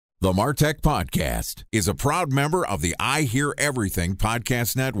The MarTech Podcast is a proud member of the I Hear Everything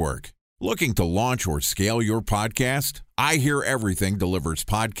Podcast Network. Looking to launch or scale your podcast? I Hear Everything delivers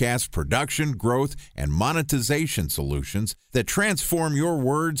podcast production, growth, and monetization solutions that transform your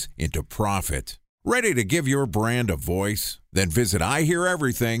words into profit. Ready to give your brand a voice? Then visit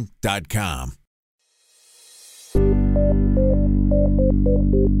iheareverything.com.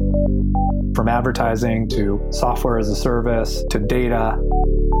 From advertising to software as a service to data.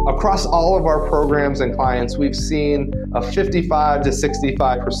 Across all of our programs and clients, we've seen a 55 to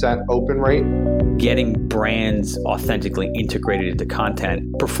 65% open rate. Getting brands authentically integrated into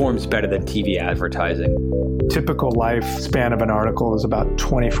content performs better than TV advertising. Typical lifespan of an article is about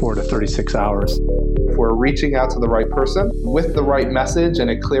 24 to 36 hours. If we're reaching out to the right person with the right message and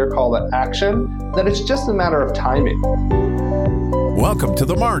a clear call to action, then it's just a matter of timing. Welcome to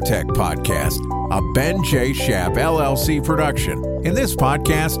the MarTech Podcast, a Ben J. Schaap LLC production. In this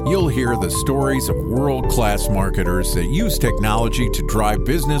podcast, you'll hear the stories of world-class marketers that use technology to drive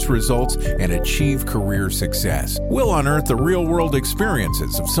business results and achieve career success. We'll unearth the real-world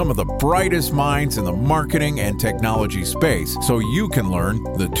experiences of some of the brightest minds in the marketing and technology space so you can learn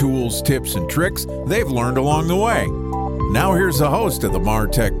the tools, tips, and tricks they've learned along the way. Now here's the host of the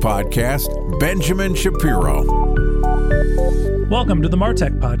MarTech Podcast, Benjamin Shapiro. Welcome to the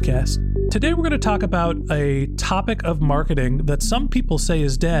MarTech Podcast. Today we're going to talk about a topic of marketing that some people say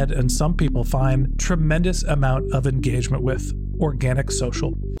is dead and some people find tremendous amount of engagement with: organic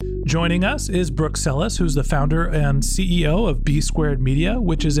social. Joining us is Brooke Sellis, who's the founder and CEO of B Squared Media,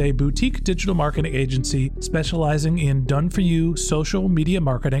 which is a boutique digital marketing agency specializing in done-for-you social media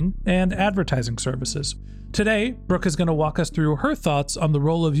marketing and advertising services. Today, Brooke is going to walk us through her thoughts on the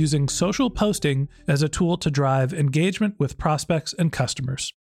role of using social posting as a tool to drive engagement with prospects and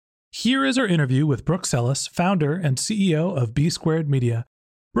customers. Here is our interview with Brooke Sellis, founder and CEO of B Squared Media.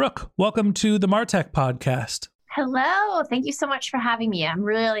 Brooke, welcome to the MarTech Podcast. Hello. Thank you so much for having me. I'm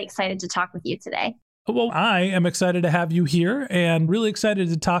really excited to talk with you today. Well, I am excited to have you here and really excited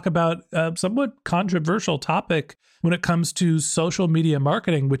to talk about a somewhat controversial topic when it comes to social media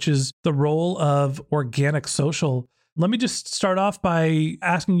marketing, which is the role of organic social. Let me just start off by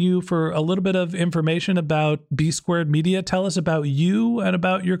asking you for a little bit of information about B Squared Media. Tell us about you and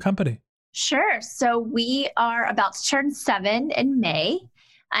about your company. Sure. So we are about to turn 7 in May.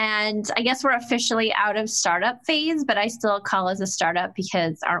 And I guess we're officially out of startup phase, but I still call us a startup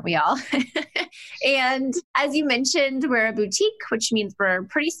because aren't we all? And as you mentioned, we're a boutique, which means we're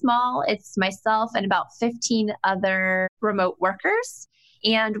pretty small. It's myself and about 15 other remote workers.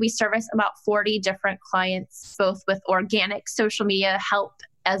 And we service about 40 different clients, both with organic social media help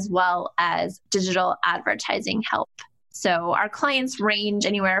as well as digital advertising help. So our clients range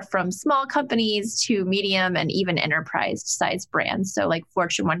anywhere from small companies to medium and even enterprise-sized brands. So like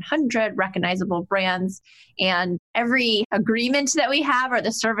Fortune 100, recognizable brands. And every agreement that we have or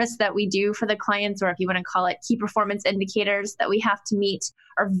the service that we do for the clients, or if you want to call it key performance indicators that we have to meet,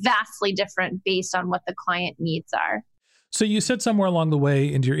 are vastly different based on what the client needs are. So you said somewhere along the way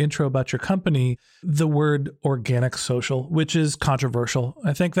in your intro about your company, the word organic social, which is controversial.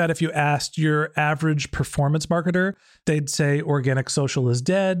 I think that if you asked your average performance marketer, they'd say organic social is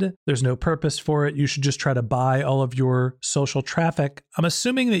dead. There's no purpose for it. You should just try to buy all of your social traffic. I'm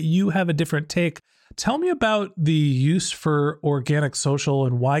assuming that you have a different take. Tell me about the use for organic social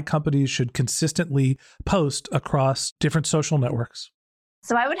and why companies should consistently post across different social networks.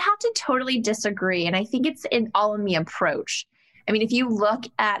 So I would have to totally disagree. And I think it's all in the approach. I mean, if you look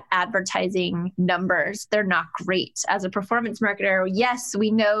at advertising numbers, they're not great. As a performance marketer, yes, we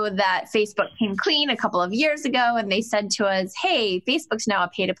know that Facebook came clean a couple of years ago and they said to us, hey, Facebook's now a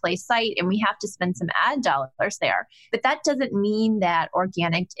pay-to-play site and we have to spend some ad dollars there. But that doesn't mean that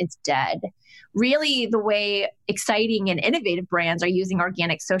organic is dead. Really, the way exciting and innovative brands are using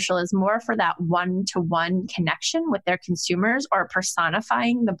organic social is more for that one-to-one connection with their consumers or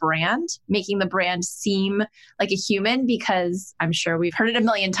personifying the brand, making the brand seem like a human, because I'm sure we've heard it a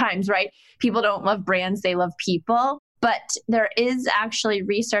million times, right? People don't love brands, they love people. But there is actually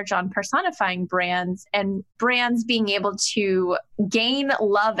research on personifying brands and brands being able to gain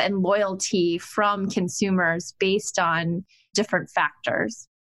love and loyalty from consumers based on different factors.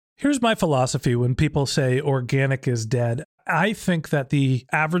 Here's my philosophy when people say organic is dead. I think that the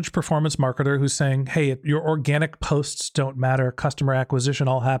average performance marketer who's saying, hey, your organic posts don't matter, customer acquisition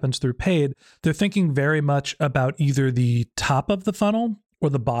all happens through paid, they're thinking very much about either the top of the funnel or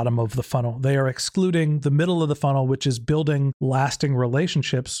the bottom of the funnel. They are excluding the middle of the funnel, which is building lasting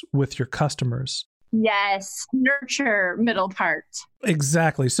relationships with your customers. Yes, nurture middle part.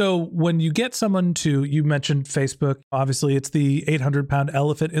 Exactly. So when you get someone to, you mentioned Facebook, obviously it's the 800-pound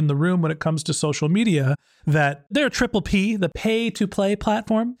elephant in the room when it comes to social media, that they're triple P, the pay to play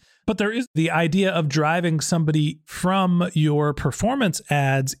platform. But there is the idea of driving somebody from your performance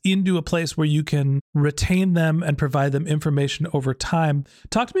ads into a place where you can retain them and provide them information over time.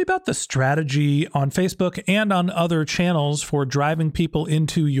 Talk to me about the strategy on Facebook and on other channels for driving people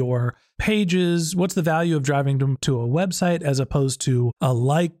into your pages. What's the value of driving them to a website as opposed to a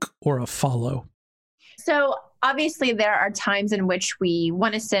like or a follow? So obviously, there are times in which we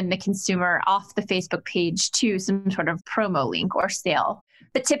want to send the consumer off the Facebook page to some sort of promo link or sale.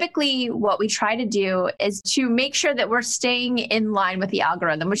 But typically, what we try to do is to make sure that we're staying in line with the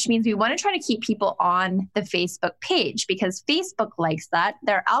algorithm, which means we want to try to keep people on the Facebook page because Facebook likes that.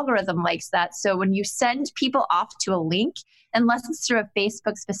 Their algorithm likes that. So when you send people off to a link, unless it's through a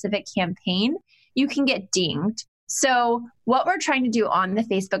Facebook specific campaign, you can get dinged. So what we're trying to do on the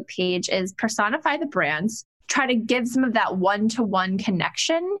Facebook page is personify the brands, try to give some of that one-to-one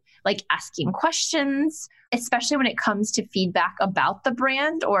connection, like asking questions, especially when it comes to feedback about the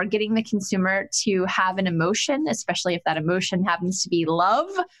brand or getting the consumer to have an emotion, especially if that emotion happens to be love.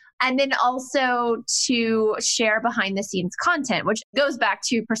 And then also to share behind the scenes content, which goes back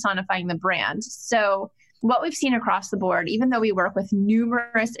to personifying the brand. So what we've seen across the board, even though we work with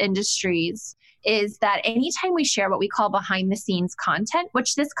numerous industries, is that anytime we share what we call behind the scenes content,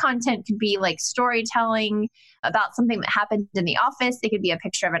 which this content could be like storytelling about something that happened in the office, it could be a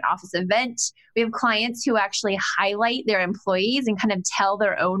picture of an office event. We have clients who actually highlight their employees and kind of tell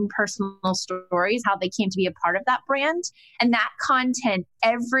their own personal stories, how they came to be a part of that brand. And that content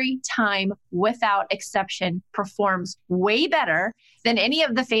every time, without exception, performs way better than any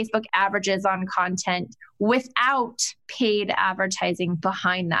of the Facebook averages on content without paid advertising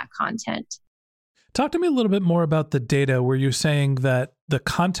behind that content. Talk to me a little bit more about the data where you're saying that the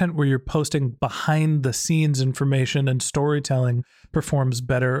content where you're posting behind the scenes information and storytelling performs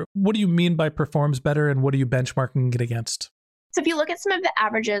better. What do you mean by performs better and what are you benchmarking it against? So if you look at some of the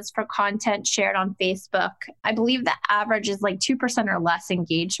averages for content shared on Facebook, I believe the average is like 2% or less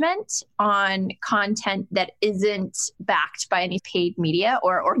engagement on content that isn't backed by any paid media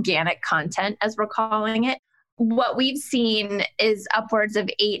or organic content, as we're calling it. What we've seen is upwards of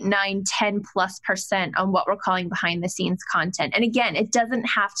 8, 9, 10+% on what we're calling behind the scenes content. And again, it doesn't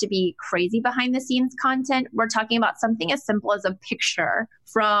have to be crazy behind the scenes content. We're talking about something as simple as a picture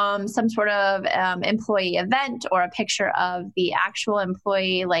from some sort of employee event or a picture of the actual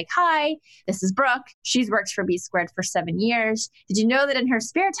employee, like, hi, this is Brooke. She's worked for B Squared for 7 years. Did you know that in her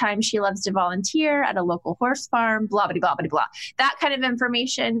spare time, she loves to volunteer at a local horse farm, blah, blah, blah, blah, blah. That kind of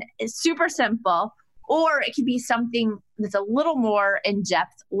information is super simple. Or it could be something that's a little more in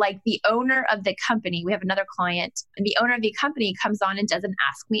depth, like the owner of the company. We have another client, and the owner of the company comes on and doesn't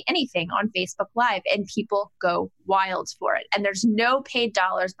ask me anything on Facebook Live, and people go wild for it. And there's no paid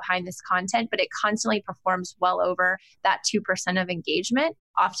dollars behind this content, but it constantly performs well over that 2% of engagement,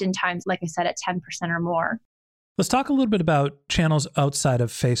 oftentimes, like I said, at 10% or more. Let's talk a little bit about channels outside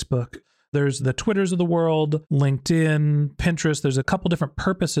of Facebook. There's the Twitters of the world, LinkedIn, Pinterest. There's a couple different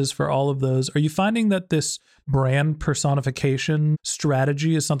purposes for all of those. Are you finding that this brand personification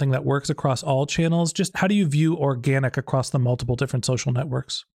strategy is something that works across all channels? Just how do you view organic across the multiple different social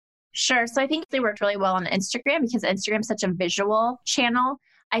networks? Sure. So I think they worked really well on Instagram because Instagram is such a visual channel.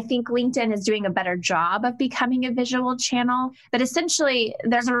 I think LinkedIn is doing a better job of becoming a visual channel. But essentially,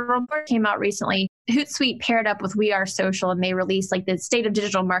 there's a report came out recently. Hootsuite paired up with We Are Social, and they released like the State of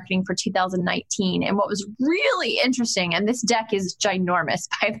Digital Marketing for 2019. And what was really interesting, and this deck is ginormous,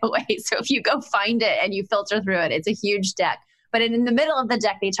 by the way. So if you go find it and you filter through it, it's a huge deck. But in the middle of the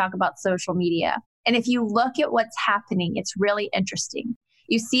deck, they talk about social media. And if you look at what's happening, it's really interesting.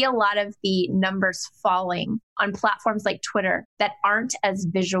 You see a lot of the numbers falling on platforms like Twitter that aren't as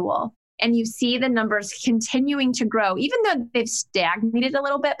visual. And you see the numbers continuing to grow, even though they've stagnated a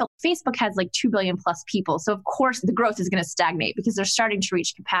little bit. But Facebook has like 2 billion plus people. So of course the growth is going to stagnate because they're starting to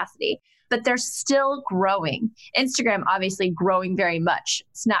reach capacity. But they're still growing. Instagram obviously growing very much.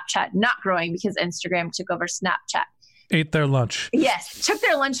 Snapchat not growing because Instagram took over Snapchat. Ate their lunch. Yes, took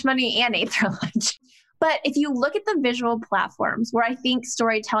their lunch money and ate their lunch. But if you look at the visual platforms where I think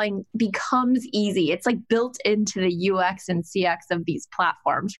storytelling becomes easy, it's like built into the UX and CX of these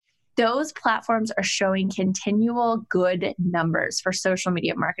platforms. Those platforms are showing continual good numbers for social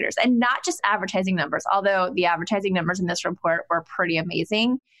media marketers, and not just advertising numbers, although the advertising numbers in this report were pretty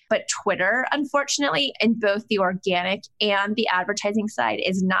amazing. But Twitter, unfortunately, in both the organic and the advertising side,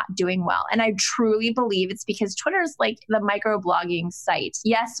 is not doing well. And I truly believe it's because Twitter is like the microblogging site.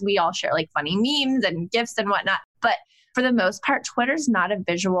 Yes, we all share like funny memes and GIFs and whatnot, but for the most part, Twitter's not a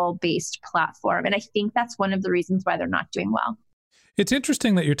visual-based platform. And I think that's one of the reasons why they're not doing well. It's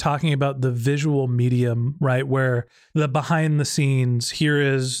interesting that you're talking about the visual medium, right? Where the behind the scenes, here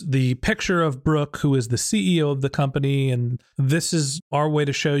is the picture of Brooke, who is the CEO of the company. And this is our way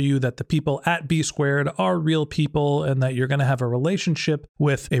to show you that the people at B Squared are real people and that you're going to have a relationship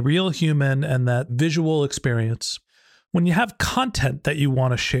with a real human and that visual experience. When you have content that you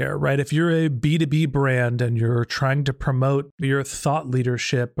want to share, right? If you're a B2B brand and you're trying to promote your thought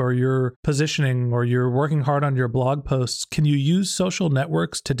leadership or your positioning or you're working hard on your blog posts, can you use social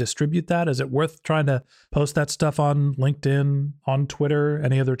networks to distribute that? Is it worth trying to post that stuff on LinkedIn, on Twitter,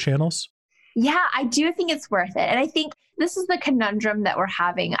 any other channels? Yeah, I do think it's worth it. And I think this is the conundrum that we're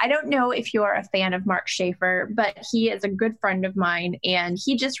having. I don't know if you're a fan of Mark Schaefer, but he is a good friend of mine, and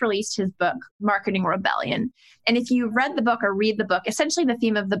he just released his book, Marketing Rebellion. And if you read the book or read the book, essentially the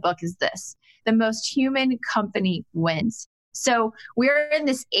theme of the book is this: the most human company wins. So we're in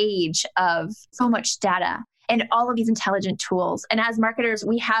this age of so much data and all of these intelligent tools. And as marketers,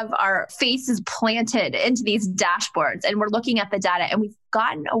 we have our faces planted into these dashboards and we're looking at the data, and we've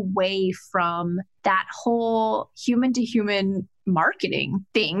gotten away from that whole human to human marketing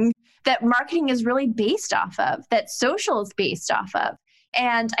thing that marketing is really based off of, that social is based off of.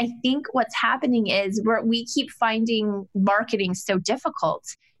 And I think what's happening is we keep finding marketing so difficult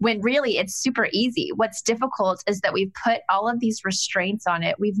when really it's super easy. What's difficult is that we've put all of these restraints on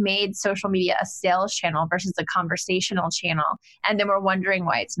it. We've made social media a sales channel versus a conversational channel. And then we're wondering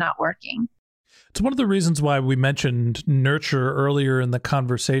why it's not working. It's one of the reasons why we mentioned nurture earlier in the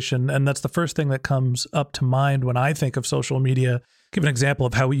conversation. And that's the first thing that comes up to mind when I think of social media. Give an example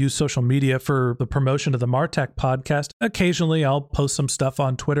of how we use social media for the promotion of the Martech podcast. Occasionally, I'll post some stuff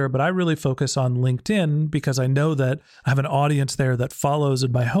on Twitter, but I really focus on LinkedIn because I know that I have an audience there that follows,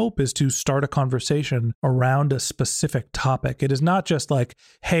 and my hope is to start a conversation around a specific topic. It is not just like,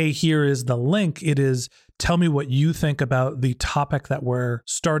 hey, here is the link. It is, tell me what you think about the topic that we're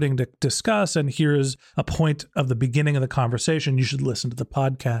starting to discuss, and here's a point of the beginning of the conversation. You should listen to the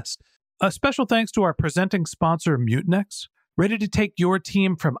podcast. A special thanks to our presenting sponsor, Mutinex. Ready to take your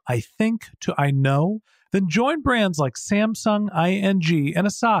team from I think to I know? Then join brands like Samsung, ING, and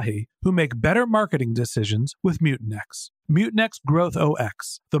Asahi who make better marketing decisions with Mutinex. Mutinex Growth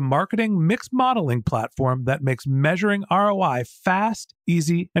OX, the marketing mix modeling platform that makes measuring ROI fast,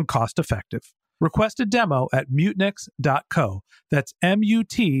 easy, and cost-effective. Request a demo at mutinex.co. That's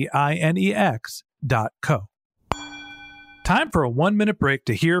MUTINEX.co. Time for a 1-minute break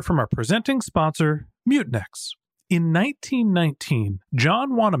to hear from our presenting sponsor, Mutinex. In 1919,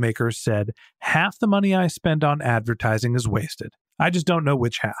 John Wanamaker said, "Half the money I spend on advertising is wasted. I just don't know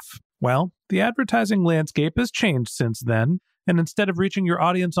which half." Well, the advertising landscape has changed since then, and instead of reaching your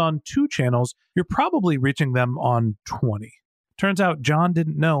audience on 2 channels, you're probably reaching them on 20. Turns out John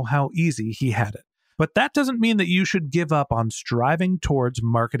didn't know how easy he had it. But that doesn't mean that you should give up on striving towards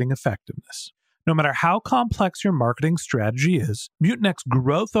marketing effectiveness. No matter how complex your marketing strategy is, Mutinex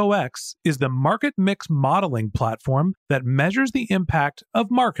Growth OX is the market mix modeling platform that measures the impact of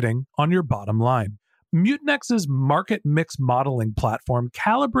marketing on your bottom line. Mutinex's market mix modeling platform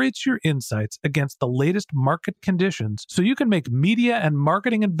calibrates your insights against the latest market conditions so you can make media and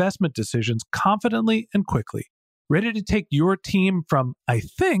marketing investment decisions confidently and quickly. Ready to take your team from I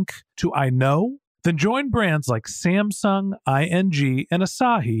think to I know? Then join brands like Samsung, ING, and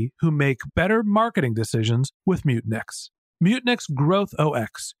Asahi who make better marketing decisions with Mutinex. Mutinex Growth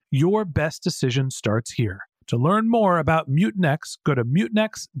OX. Your best decision starts here. To learn more about Mutinex, go to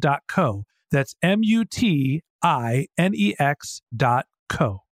mutinex.co. That's MUTINEX.co.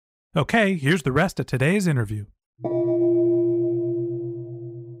 Okay, here's the rest of today's interview.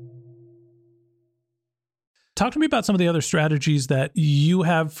 Talk to me about some of the other strategies that you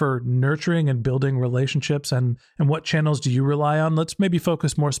have for nurturing and building relationships, and what channels do you rely on? Let's maybe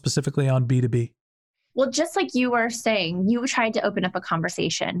focus more specifically on B2B. Well, just like you were saying, you tried to open up a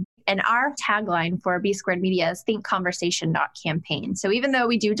conversation. And our tagline for B Squared Media is think conversation, not campaign. So even though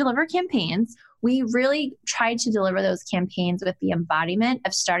we do deliver campaigns, we really try to deliver those campaigns with the embodiment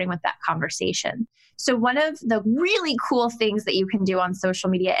of starting with that conversation. So one of the really cool things that you can do on social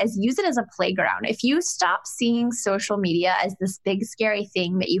media is use it as a playground. If you stop seeing social media as this big, scary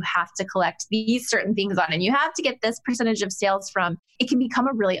thing that you have to collect these certain things on and you have to get this percentage of sales from, it can become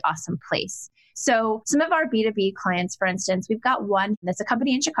a really awesome place. So some of our B2B clients, for instance, we've got one that's a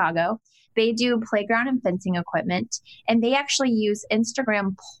company in Chicago. They do playground and fencing equipment, and they actually use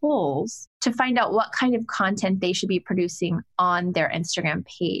Instagram polls to find out what kind of content they should be producing on their Instagram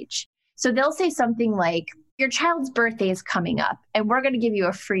page. So they'll say something like, your child's birthday is coming up and we're going to give you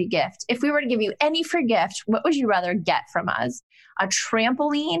a free gift. If we were to give you any free gift, what would you rather get from us? A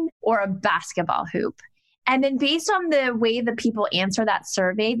trampoline or a basketball hoop? And then based on the way the people answer that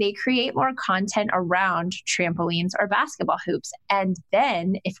survey, they create more content around trampolines or basketball hoops. And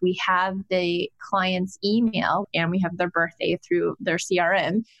then if we have the client's email and we have their birthday through their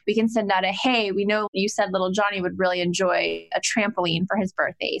CRM, we can send out a, hey, we know you said little Johnny would really enjoy a trampoline for his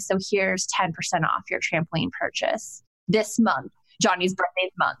birthday. So here's 10% off your trampoline purchase this month. Johnny's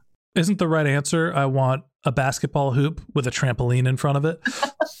birthday's month. Isn't the right answer, I want a basketball hoop with a trampoline in front of it?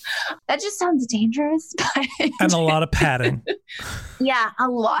 That just sounds dangerous. And a lot of padding. Yeah, a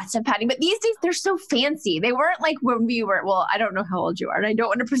lot of padding. But these days, they're so fancy. They weren't like when we were, well, I don't know how old you are, and I don't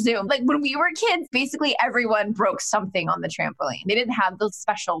want to presume. Like when we were kids, basically everyone broke something on the trampoline. They didn't have those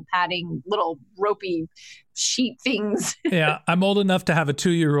special padding, little ropey sheet things. Yeah, I'm old enough to have a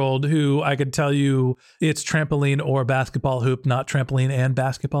 2-year-old who I could tell you it's trampoline or basketball hoop, not trampoline and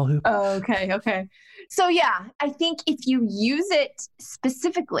basketball hoop. Oh, okay. So yeah, I think if you use it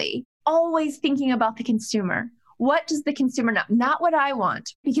specifically, always thinking about the consumer. What does the consumer know? Not what I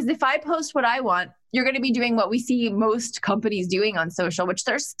want. Because if I post what I want, you're going to be doing what we see most companies doing on social, which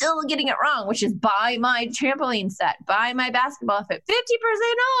they're still getting it wrong, which is buy my trampoline set, buy my basketball fit, 50%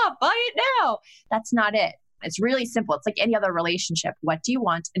 off, buy it now. That's not it. It's really simple. It's like any other relationship. What do you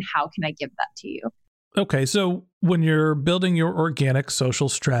want and how can I give that to you? Okay, so when you're building your organic social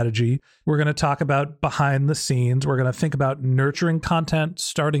strategy, we're going to talk about behind the scenes. We're going to think about nurturing content,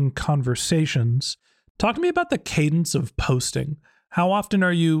 starting conversations. Talk to me about the cadence of posting. How often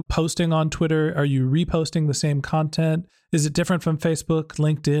are you posting on Twitter? Are you reposting the same content? Is it different from Facebook,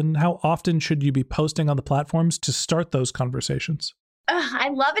 LinkedIn? How often should you be posting on the platforms to start those conversations? I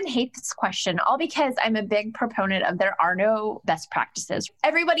love and hate this question, all because I'm a big proponent of there are no best practices.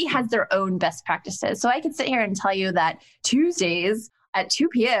 Everybody has their own best practices. So I could sit here and tell you that Tuesdays at 2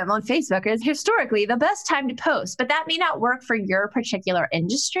 p.m. on Facebook is historically the best time to post, but that may not work for your particular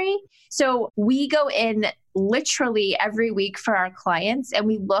industry. So we go in literally every week for our clients and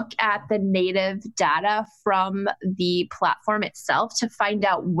we look at the native data from the platform itself to find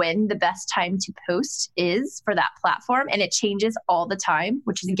out when the best time to post is for that platform. And it changes all the time,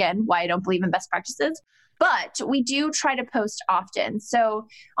 which is again, why I don't believe in best practices. But we do try to post often. So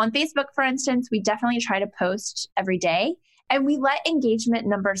on Facebook, for instance, we definitely try to post every day. And we let engagement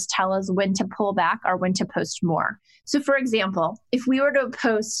numbers tell us when to pull back or when to post more. So for example, if we were to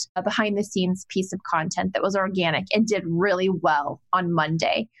post a behind the scenes piece of content that was organic and did really well on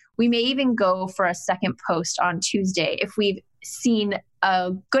Monday, we may even go for a second post on Tuesday if we've seen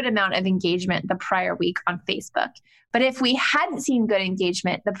a good amount of engagement the prior week on Facebook. But if we hadn't seen good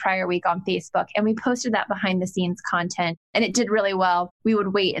engagement the prior week on Facebook and we posted that behind the scenes content and it did really well, we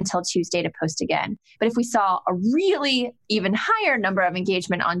would wait until Tuesday to post again. But if we saw a really even higher number of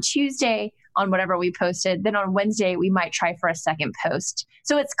engagement on Tuesday on whatever we posted, then on Wednesday, we might try for a second post.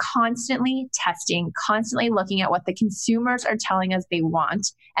 So it's constantly testing, constantly looking at what the consumers are telling us they want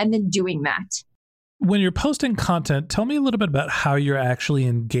and then doing that. When you're posting content, tell me a little bit about how you're actually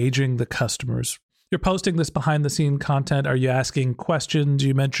engaging the customers. You're posting this behind the scene content. Are you asking questions?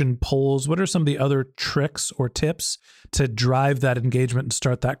 You mentioned polls. What are some of the other tricks or tips to drive that engagement and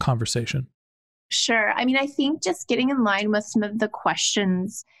start that conversation? Sure. I mean, I think just getting in line with some of the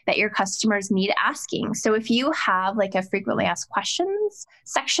questions that your customers need asking. So if you have like a frequently asked questions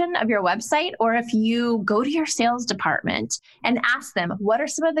section of your website, or if you go to your sales department and ask them, what are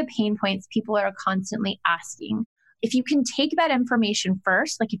some of the pain points people are constantly asking? If you can take that information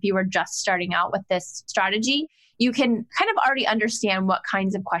first, like if you were just starting out with this strategy, you can kind of already understand what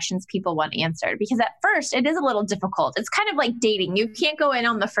kinds of questions people want answered. Because at first, it is a little difficult. It's kind of like dating. You can't go in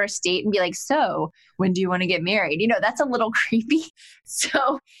on the first date and be like, so when do you want to get married? You know, that's a little creepy.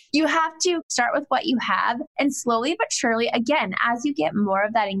 So you have to start with what you have. And slowly but surely, again, as you get more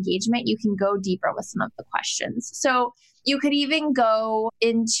of that engagement, you can go deeper with some of the questions. So you could even go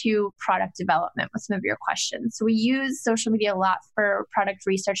into product development with some of your questions. So we use social media a lot for product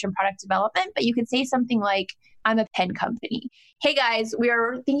research and product development, but you could say something like, I'm a pen company. Hey guys, we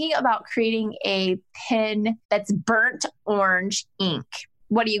are thinking about creating a pen that's burnt orange ink.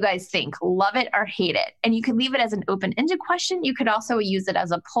 What do you guys think? Love it or hate it? And you could leave it as an open-ended question. You could also use it as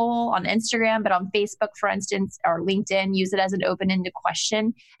a poll on Instagram, but on Facebook, for instance, or LinkedIn, use it as an open-ended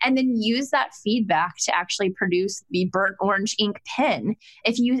question. And then use that feedback to actually produce the burnt orange ink pen.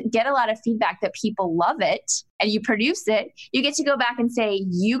 If you get a lot of feedback that people love it and you produce it, you get to go back and say,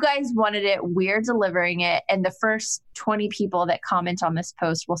 you guys wanted it, we're delivering it. And the first 20 people that comment on this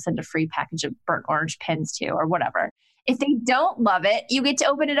post will send a free package of burnt orange pens to, or whatever. If they don't love it, you get to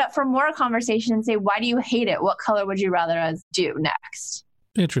open it up for more conversation and say, why do you hate it? What color would you rather us do next?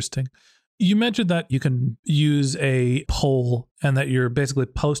 Interesting. You mentioned that you can use a poll and that you're basically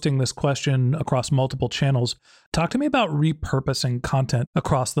posting this question across multiple channels. Talk to me about repurposing content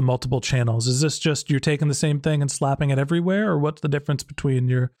across the multiple channels. Is this just you're taking the same thing and slapping it everywhere, or what's the difference between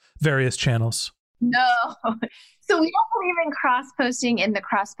your various channels? No. So we don't believe in cross-posting in the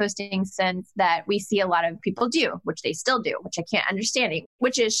cross-posting sense that we see a lot of people do, which they still do, which I can't understand,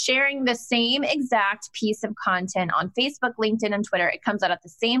 which is sharing the same exact piece of content on Facebook, LinkedIn, and Twitter. It comes out at the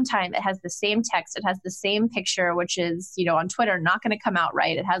same time. It has the same text. It has the same picture, which is, on Twitter, not going to come out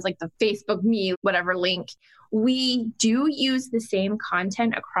right. It has like the Facebook me, whatever link. We do use the same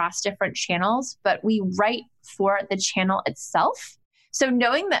content across different channels, but we write for the channel itself. So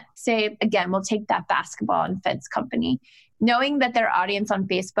knowing that, say, again, we'll take that basketball and fence company, knowing that their audience on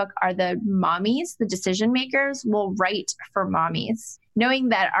Facebook are the mommies, the decision makers, will write for mommies. Knowing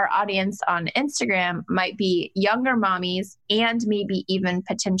that our audience on Instagram might be younger mommies and maybe even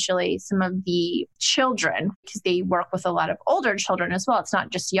potentially some of the children, because they work with a lot of older children as well. It's not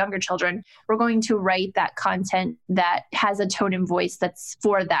just younger children. We're going to write that content that has a tone and voice that's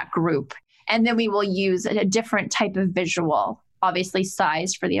for that group. And then we will use a different type of visual, obviously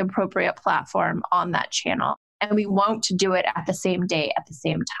sized for the appropriate platform on that channel. And we won't do it at the same day, at the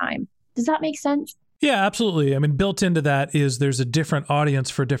same time. Does that make sense? Yeah, absolutely. I mean, built into that is there's a different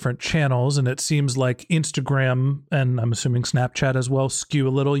audience for different channels. And it seems like Instagram, and I'm assuming Snapchat as well, skew a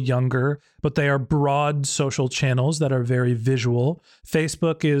little younger, but they are broad social channels that are very visual.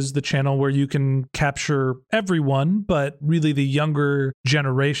 Facebook is the channel where you can capture everyone, but really the younger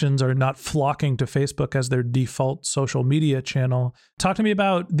generations are not flocking to Facebook as their default social media channel. Talk to me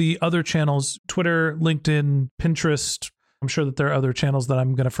about the other channels, Twitter, LinkedIn, Pinterest. I'm sure that there are other channels that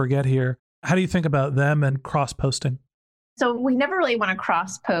I'm going to forget here. How do you think about them and cross-posting? So we never really want to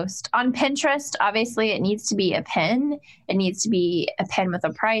cross-post. On Pinterest, obviously, it needs to be a pin. It needs to be a pin with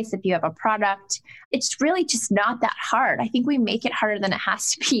a price if you have a product. It's really just not that hard. I think we make it harder than it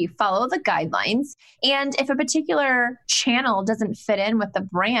has to be. Follow the guidelines. And if a particular channel doesn't fit in with the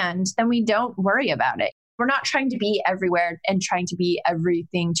brand, then we don't worry about it. We're not trying to be everywhere and trying to be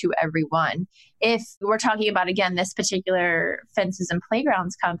everything to everyone. If we're talking about, again, this particular fences and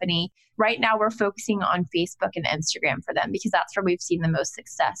playgrounds company, right now we're focusing on Facebook and Instagram for them because that's where we've seen the most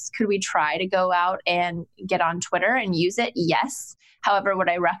success. Could we try to go out and get on Twitter and use it? Yes. However, would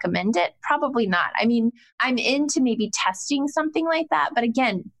I recommend it? Probably not. I mean, I'm into maybe testing something like that. But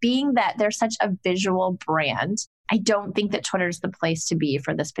again, being that they're such a visual brand, I don't think that Twitter is the place to be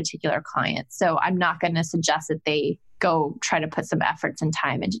for this particular client. So I'm not going to suggest that they go try to put some efforts and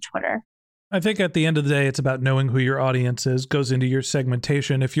time into Twitter. I think at the end of the day, it's about knowing who your audience is, goes into your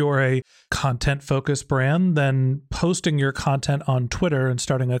segmentation. If you're a content-focused brand, then posting your content on Twitter and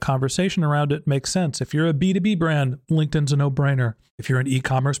starting a conversation around it makes sense. If you're a B2B brand, LinkedIn's a no-brainer. If you're an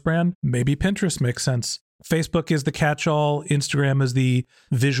e-commerce brand, maybe Pinterest makes sense. Facebook is the catch-all. Instagram is the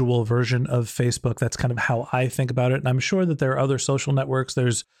visual version of Facebook. That's kind of how I think about it. And I'm sure that there are other social networks.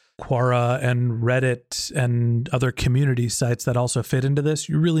 There's Quora and Reddit and other community sites that also fit into this.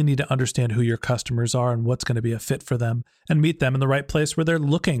 You really need to understand who your customers are and what's going to be a fit for them and meet them in the right place where they're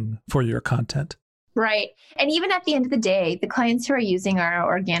looking for your content. Right. And even at the end of the day, the clients who are using our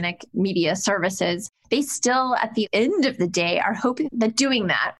organic media services, they still at the end of the day are hoping that doing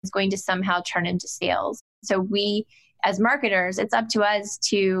that is going to somehow turn into sales. So we, as marketers, it's up to us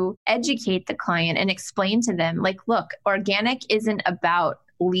to educate the client and explain to them, like, look, organic isn't about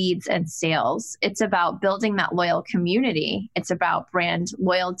leads and sales. It's about building that loyal community. It's about brand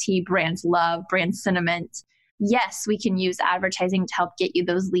loyalty, brand love, brand sentiment. Yes, we can use advertising to help get you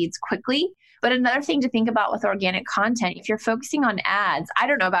those leads quickly. But another thing to think about with organic content, if you're focusing on ads, I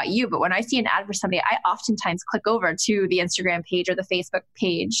don't know about you, but when I see an ad for somebody, I oftentimes click over to the Instagram page or the Facebook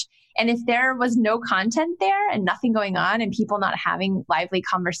page. And if there was no content there and nothing going on and people not having lively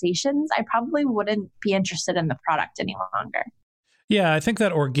conversations, I probably wouldn't be interested in the product any longer. Yeah, I think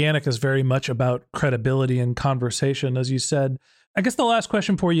that organic is very much about credibility and conversation. As you said, I guess the last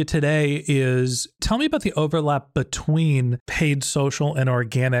question for you today is, tell me about the overlap between paid social and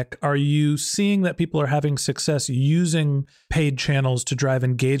organic. Are you seeing that people are having success using paid channels to drive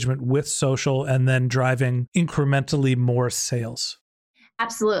engagement with social and then driving incrementally more sales?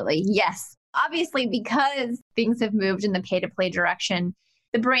 Absolutely. Yes. Obviously, because things have moved in the pay-to-play direction,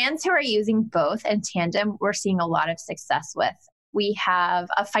 the brands who are using both in tandem, we're seeing a lot of success with. We have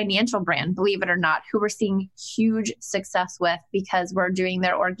a financial brand, believe it or not, who we're seeing huge success with because we're doing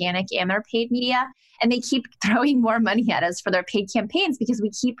their organic and their paid media. And they keep throwing more money at us for their paid campaigns because we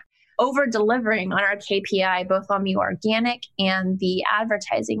keep over delivering on our KPI, both on the organic and the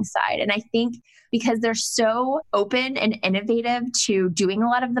advertising side. And I think because they're so open and innovative to doing a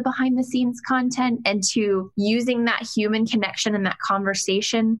lot of the behind the scenes content and to using that human connection and that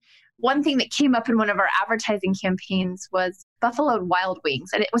conversation. One thing that came up in one of our advertising campaigns was Buffalo Wild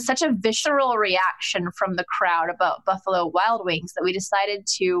Wings. And it was such a visceral reaction from the crowd about Buffalo Wild Wings that we decided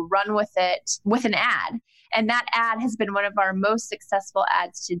to run with it with an ad. And that ad has been one of our most successful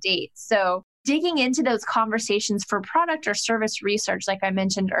ads to date. So digging into those conversations for product or service research, like I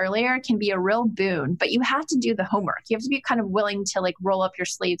mentioned earlier, can be a real boon, but you have to do the homework. You have to be kind of willing to roll up your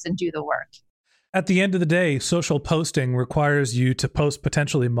sleeves and do the work. At the end of the day, social posting requires you to post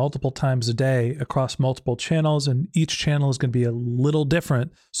potentially multiple times a day across multiple channels, and each channel is going to be a little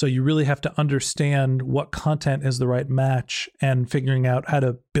different. So you really have to understand what content is the right match and figuring out how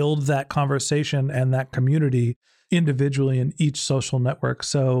to build that conversation and that community individually in each social network.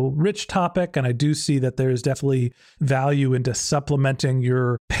 So rich topic, and I do see that there's definitely value into supplementing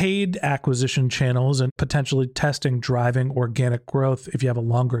your paid acquisition channels and potentially testing driving organic growth if you have a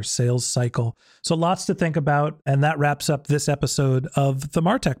longer sales cycle. So lots to think about, and that wraps up this episode of the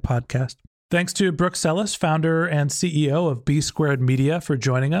MarTech Podcast. Thanks to Brooke Sellis, founder and CEO of B Squared Media, for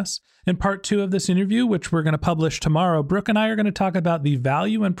joining us. In part 2 of this interview, which we're going to publish tomorrow, Brooke and I are going to talk about the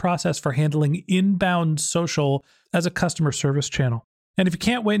value and process for handling inbound social as a customer service channel. And if you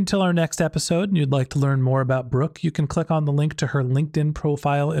can't wait until our next episode and you'd like to learn more about Brooke, you can click on the link to her LinkedIn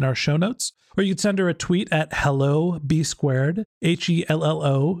profile in our show notes, or you can send her a tweet at hello B Squared,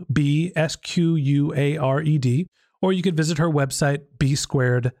 HELLOBSQUARED, or you could visit her website,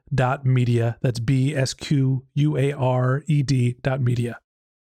 bsquared.media. That's BSQUARED.media.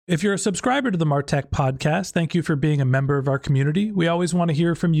 If you're a subscriber to the MarTech Podcast, thank you for being a member of our community. We always want to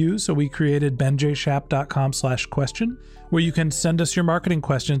hear from you, so we created benjshap.com/question, where you can send us your marketing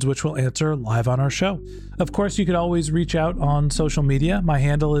questions, which we'll answer live on our show. Of course, you could always reach out on social media. My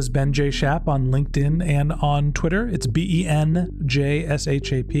handle is benjshap on LinkedIn and on Twitter. It's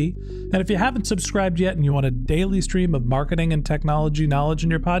BENJSHAP. And if you haven't subscribed yet and you want a daily stream of marketing and technology knowledge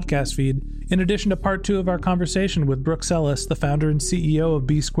in your podcast feed, in addition to part 2 of our conversation with Brooke Sellis, the founder and CEO of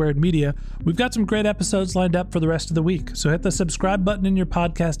B Squared Media, we've got some great episodes lined up for the rest of the week. So hit the subscribe button in your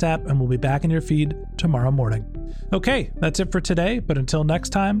podcast app and we'll be back in your feed tomorrow morning. Okay, that's it for today. But until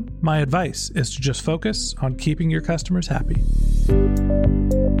next time, my advice is to just focus on keeping your customers happy.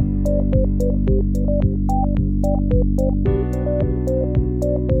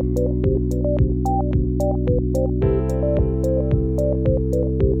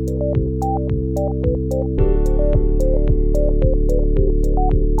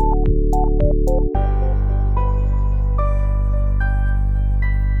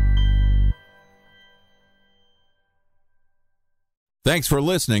 Thanks for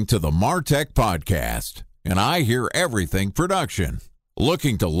listening to the MarTech Podcast, an I Hear Everything production.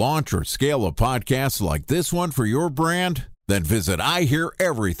 Looking to launch or scale a podcast like this one for your brand? Then visit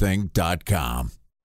iheareverything.com.